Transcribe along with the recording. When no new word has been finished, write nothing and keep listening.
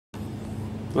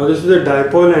Now this is a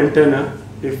dipole antenna.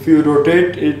 If you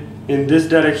rotate it in this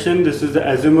direction, this is the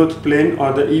azimuth plane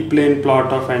or the E-plane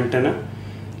plot of antenna.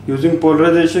 Using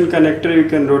polarization connector, you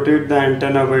can rotate the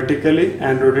antenna vertically,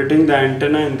 and rotating the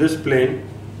antenna in this plane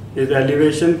is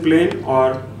elevation plane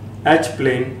or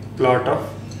H-plane plot of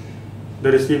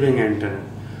the receiving antenna.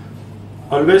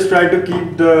 Always try to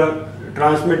keep the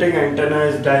transmitting antenna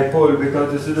as dipole,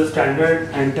 because this is a standard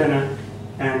antenna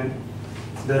and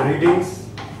the readings,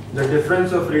 the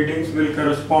difference of readings will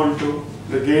correspond to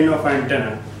the gain of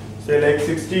antenna. Say like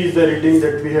 60 is the reading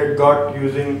that we had got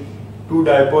using two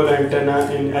dipole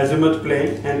antenna in azimuth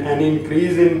plane, and an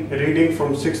increase in reading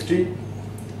from 60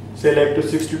 say like to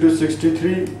 60 to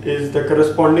 63 is the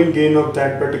corresponding gain of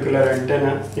that particular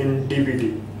antenna in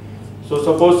dBd. So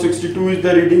suppose 62 is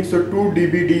the reading, so 2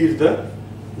 dBd is the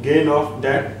gain of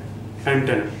that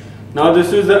antenna. Now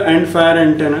this is the end fire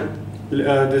antenna.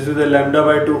 This is the lambda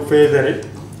by 2 phase array.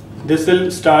 This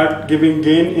will start giving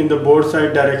gain in the bore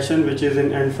side direction, which is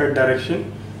in end fed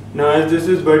direction. Now as this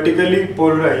is vertically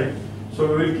polarized, so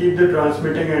we will keep the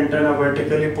transmitting antenna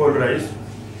vertically polarized,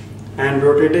 and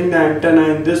rotating the antenna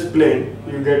in this plane,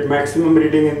 you get maximum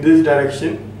reading in this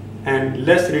direction and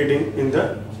less reading in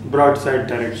the broadside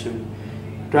direction.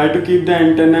 Try to keep the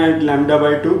antenna at lambda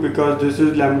by 2, because this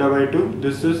is lambda by 2,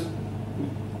 this is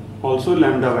also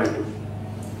lambda by 2.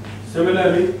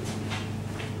 Similarly,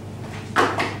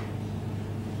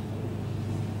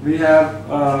 we have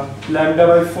lambda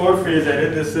by 4 phase array.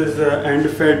 This is end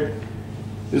fed.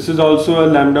 This is also a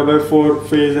lambda by 4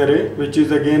 phase array, which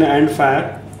is again end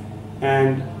fire,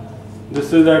 and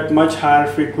this is at much higher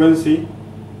frequency,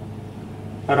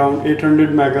 around 800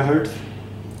 megahertz.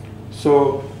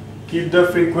 So keep the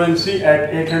frequency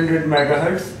at 800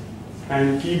 megahertz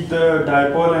and keep the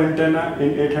dipole antenna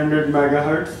in 800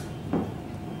 megahertz.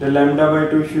 The lambda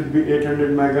by 2 should be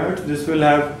 800 megahertz. This will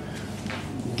have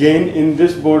gain in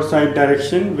this board side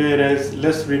direction, whereas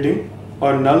less reading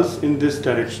or nulls in this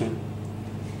direction.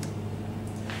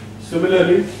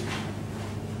 Similarly,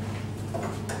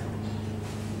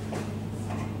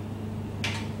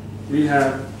 we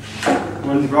have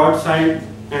one broadside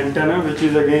antenna, which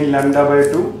is again lambda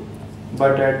by 2,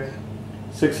 but at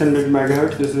 600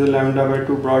 megahertz. This is a lambda by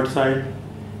 2 broadside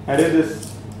array.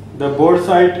 The bore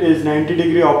side is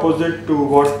 90-degree opposite to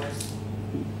what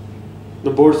the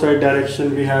bore side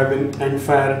direction we have in end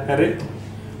fire array.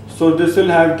 So this will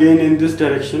have gain in this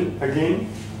direction. Again,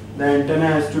 the antenna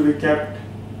has to be kept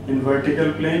in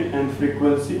vertical plane and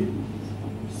frequency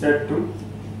set to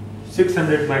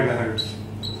 600 megahertz.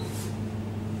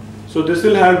 So this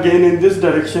will have gain in this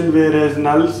direction, whereas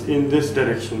nulls in this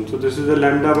direction. So this is a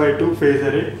lambda by 2 phase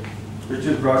array, which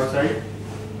is broadside.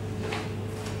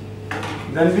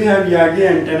 Then we have Yagi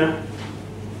antenna.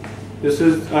 This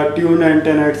is a tuned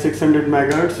antenna at 600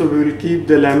 megahertz. So we will keep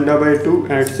the lambda by 2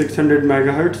 at 600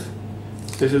 megahertz.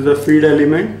 This is the feed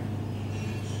element.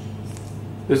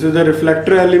 This is the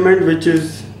reflector element, which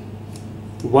is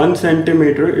 1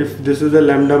 centimeter. If this is a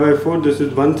lambda by 4, this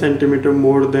is 1 centimeter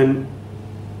more than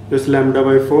this lambda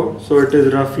by 4. So it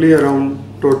is roughly around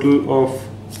total of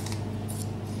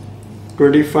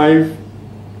 25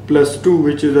 plus 2,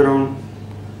 which is around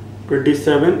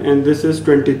 27, and this is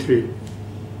 23.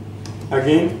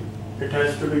 Again, it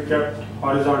has to be kept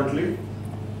horizontally,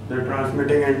 the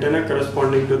transmitting antenna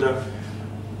corresponding to the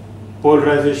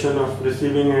polarization of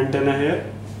receiving antenna here.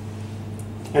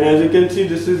 And as you can see,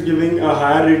 this is giving a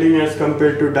higher reading as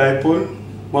compared to dipole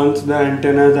once the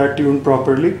antennas are tuned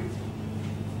properly.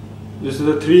 This is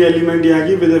a 3-element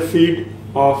Yagi with a feed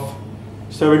of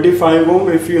 75 ohm.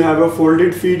 If you have a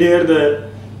folded feed here, the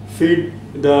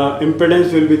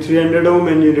impedance will be 300 ohm,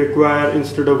 and you require,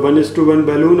 instead of 1:1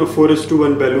 balloon, a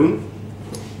 4:1 balloon.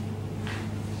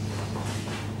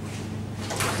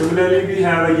 Similarly, we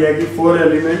have a Yagi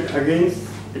 4-element. Again,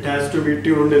 it has to be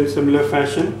tuned in similar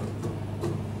fashion.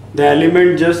 The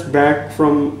element just back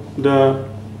from the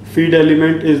feed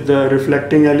element is the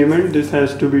reflecting element. This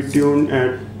has to be tuned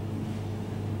at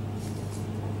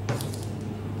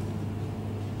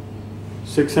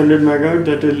 600 megahertz,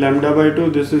 that is lambda by 2.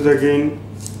 This is again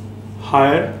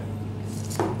higher.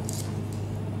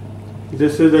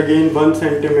 This is again 1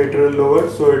 centimeter lower,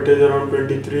 so it is around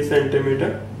 23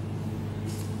 centimeter,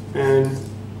 and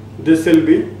this will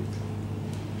be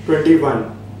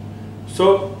 21.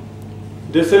 So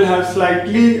this will have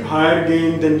slightly higher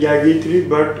gain than Yagi 3,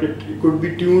 but it could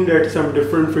be tuned at some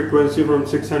different frequency from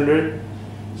 600.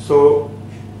 So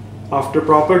after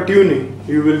proper tuning,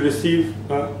 you will receive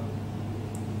a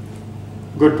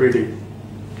good reading.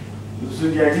 This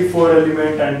is Yagi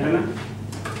 4-element antenna.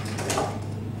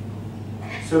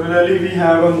 Similarly, we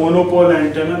have a monopole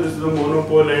antenna. This is a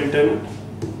monopole antenna.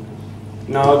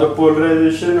 Now the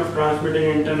polarization of transmitting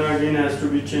antenna again has to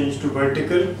be changed to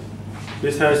vertical.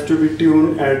 This has to be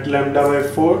tuned at lambda by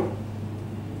 4.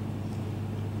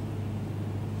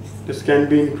 This can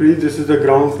be increased. This is the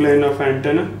ground plane of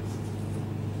antenna.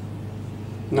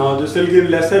 Now this will give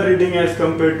lesser reading as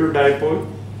compared to dipole,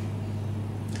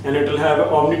 and it will have an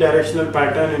omnidirectional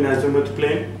pattern in azimuth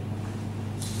plane.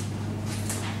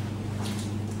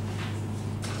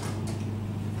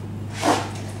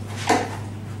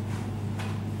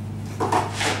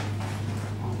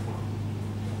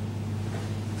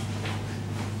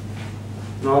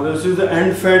 Now this is the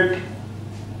end fed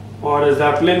or a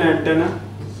Zeppelin antenna,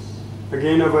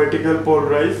 again a vertical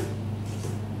polarized,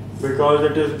 because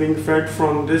it is being fed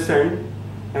from this end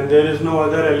and there is no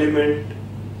other element,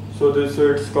 so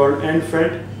it's called end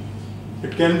fed.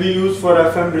 It can be used for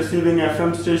FM, receiving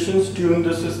FM stations. Tune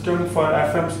the system for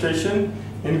FM station,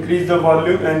 increase the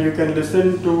volume, and you can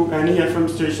listen to any FM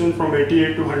station from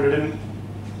 88 to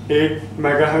 108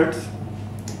 megahertz.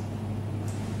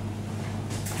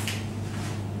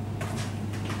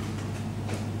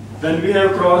 Then we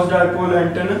have cross dipole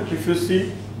antenna. If you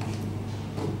see,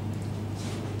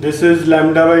 this is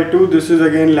lambda by 2, this is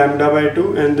again lambda by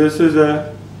 2, and this is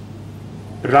a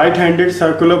right-handed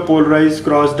circular polarized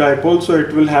cross dipole, so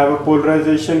it will have a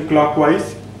polarization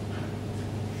clockwise,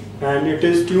 and it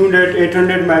is tuned at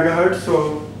 800 megahertz,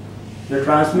 so the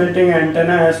transmitting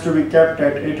antenna has to be kept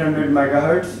at 800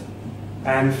 megahertz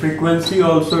and frequency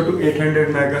also to 800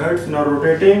 megahertz. Now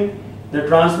rotating the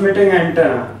transmitting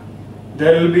antenna,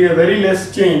 there will be a very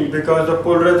less change because the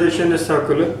polarization is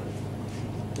circular.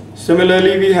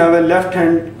 Similarly, we have a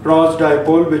left-hand cross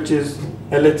dipole, which is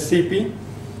LHCP.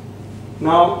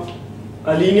 Now,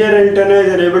 a linear antenna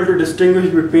is unable to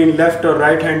distinguish between left or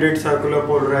right-handed circular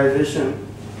polarization.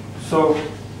 So,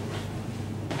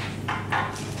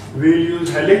 we use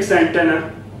helix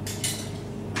antenna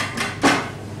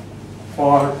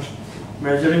for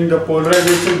measuring the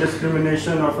polarization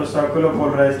discrimination of a circular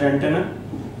polarized antenna.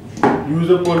 Use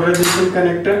a polarization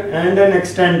connector and an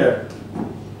extender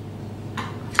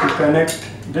to connect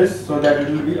this so that it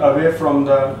will be away from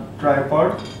the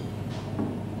tripod.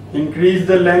 Increase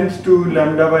the length to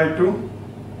lambda by 2.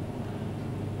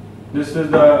 This is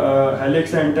the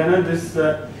helix antenna. This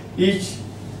each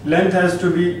length has to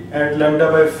be at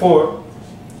lambda by 4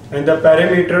 and the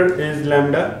parameter is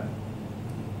lambda.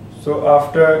 So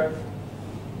after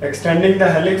extending the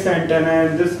helix antenna,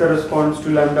 and this corresponds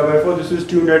to lambda by 4, this is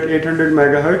tuned at 800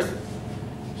 megahertz.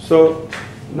 So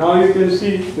now you can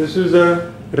see this is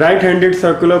a right-handed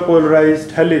circular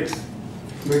polarized helix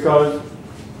because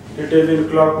it is in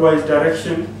clockwise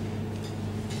direction.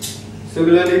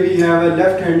 Similarly, we have a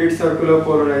left-handed circular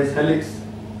polarized helix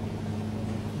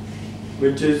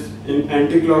which is in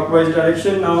anti-clockwise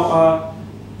direction. Now a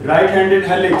right-handed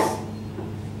helix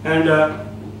and a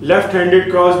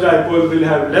left-handed cross dipole will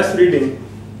have less reading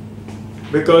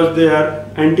because they are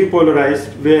anti-polarized,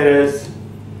 whereas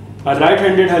a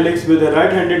right-handed helix with a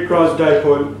right-handed cross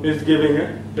dipole is giving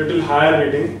a little higher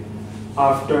reading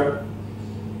after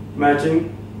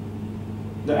matching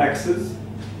the axis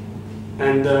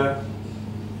and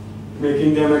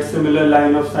making them at similar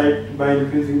line of sight by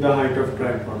increasing the height of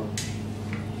tripod.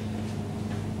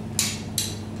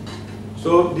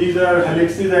 So these are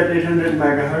helixes at 800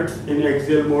 megahertz in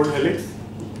axial mode helix.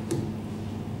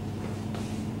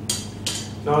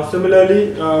 Now similarly,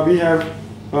 we have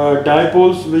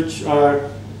dipoles which are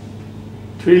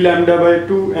 3 lambda by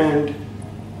 2 and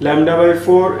lambda by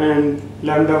 4 and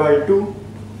lambda by 2.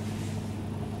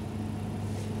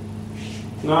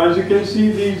 Now as you can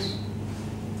see, these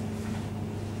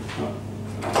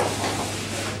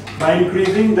by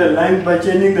increasing the length, by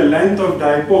changing the length of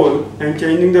dipole and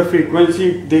changing the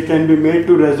frequency, they can be made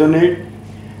to resonate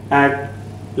at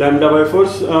lambda by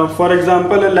 4. For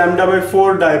example, a lambda by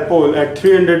 4 dipole at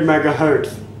 300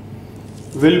 megahertz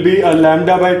will be a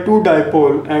lambda by 2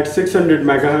 dipole at 600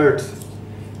 megahertz.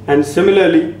 And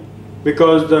similarly,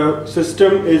 because the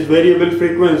system is variable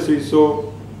frequency,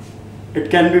 so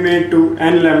it can be made to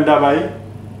n lambda by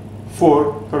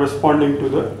 4 corresponding to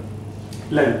the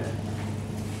length.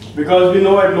 Because we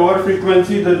know at lower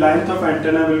frequency the length of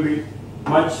antenna will be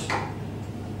much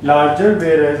larger,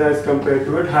 whereas as compared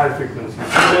to at higher frequency.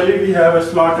 Similarly, we have a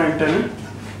slot antenna.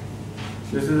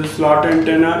 This is a slot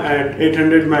antenna at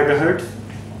 800 megahertz.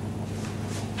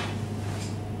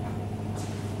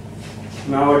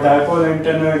 Now a dipole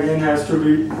antenna again has to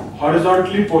be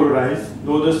horizontally polarized,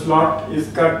 though the slot is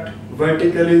cut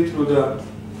vertically through the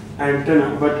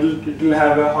antenna, but it will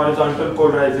have a horizontal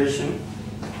polarization.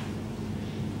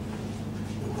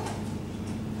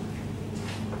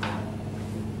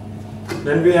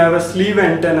 Then we have a sleeve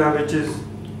antenna which is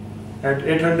at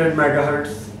 800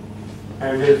 megahertz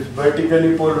and is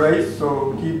vertically polarized,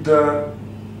 so keep the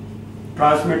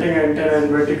transmitting antenna in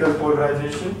vertical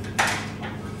polarization.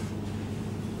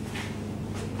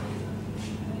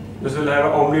 This will have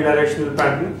an omnidirectional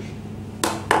pattern.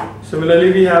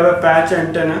 Similarly, we have a patch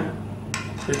antenna.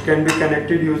 It can be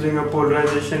connected using a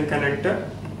polarization connector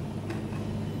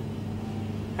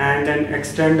and an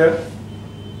extender.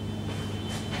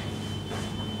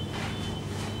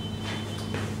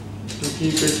 To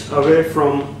keep it away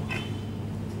from,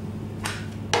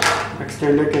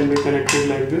 extender can be connected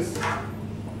like this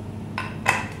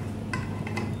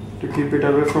to keep it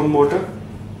away from motor.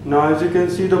 Now as you can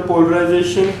see, the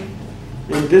polarization,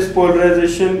 in this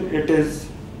polarization it is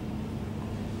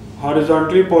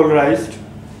horizontally polarized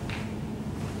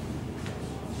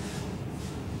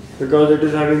because it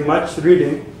is having much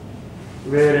reading,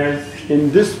 whereas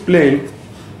in this plane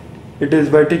it is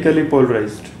vertically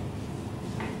polarized.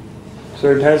 So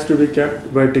it has to be kept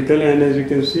vertical, and as you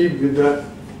can see with the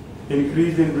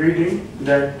increase in reading,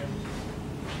 that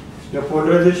the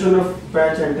polarization of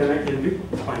patch antenna can be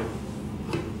fine.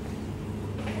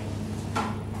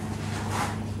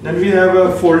 Then we have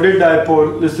a folded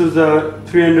dipole. This is a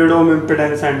 300 ohm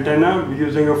impedance antenna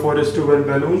using a 4:1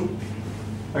 balloon.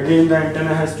 Again, the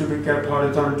antenna has to be kept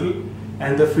horizontal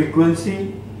and the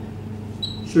frequency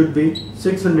should be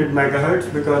 600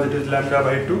 megahertz because it is lambda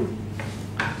by 2.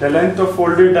 The length of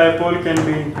folded dipole can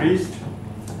be increased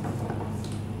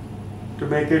to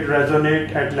make it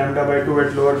resonate at lambda by 2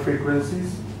 at lower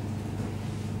frequencies.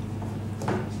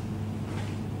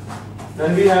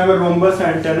 Then we have a rhombus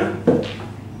antenna.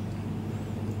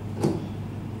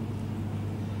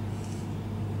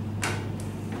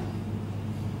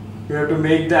 You have to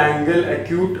make the angle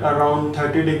acute around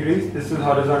 30 degrees. This is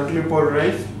horizontally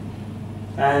polarized,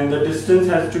 and the distance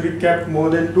has to be kept more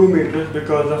than 2 meters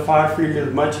because the far field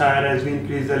is much higher as we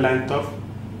increase the length of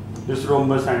this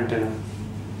rhombus antenna.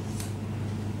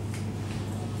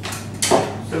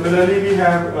 Similarly, we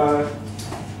have a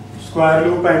square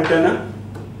loop antenna.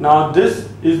 Now this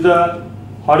is the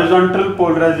horizontal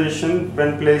polarization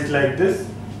when placed like this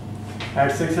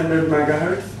at 600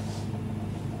 megahertz.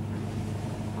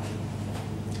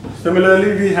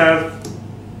 Similarly, we have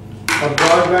a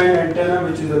broadband antenna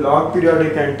which is a log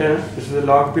periodic antenna. This is a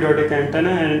log periodic antenna,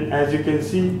 and as you can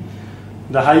see,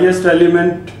 the highest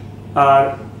element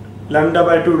are lambda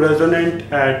by 2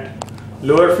 resonant at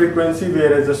lower frequency,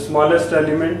 whereas the smallest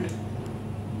element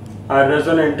are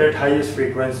resonant at highest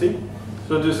frequency.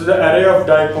 So this is the array of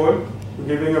dipole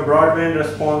giving a broadband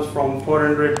response from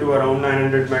 400 to around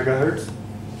 900 megahertz.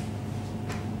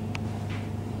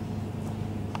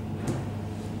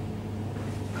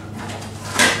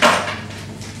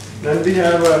 Then we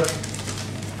have a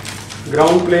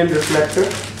ground plane reflector.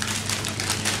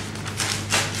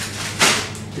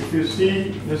 If you see,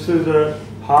 this is a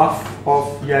half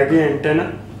of Yagi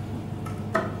antenna.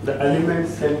 The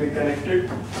elements can be connected.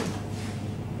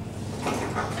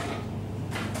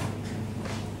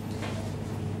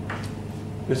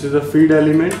 This is a feed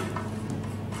element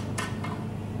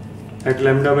at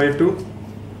lambda by 2.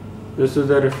 This is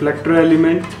the reflector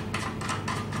element,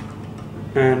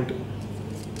 and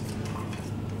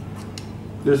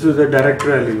this is the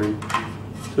director element.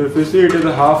 So if you see, it is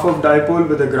a half of dipole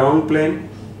with a ground plane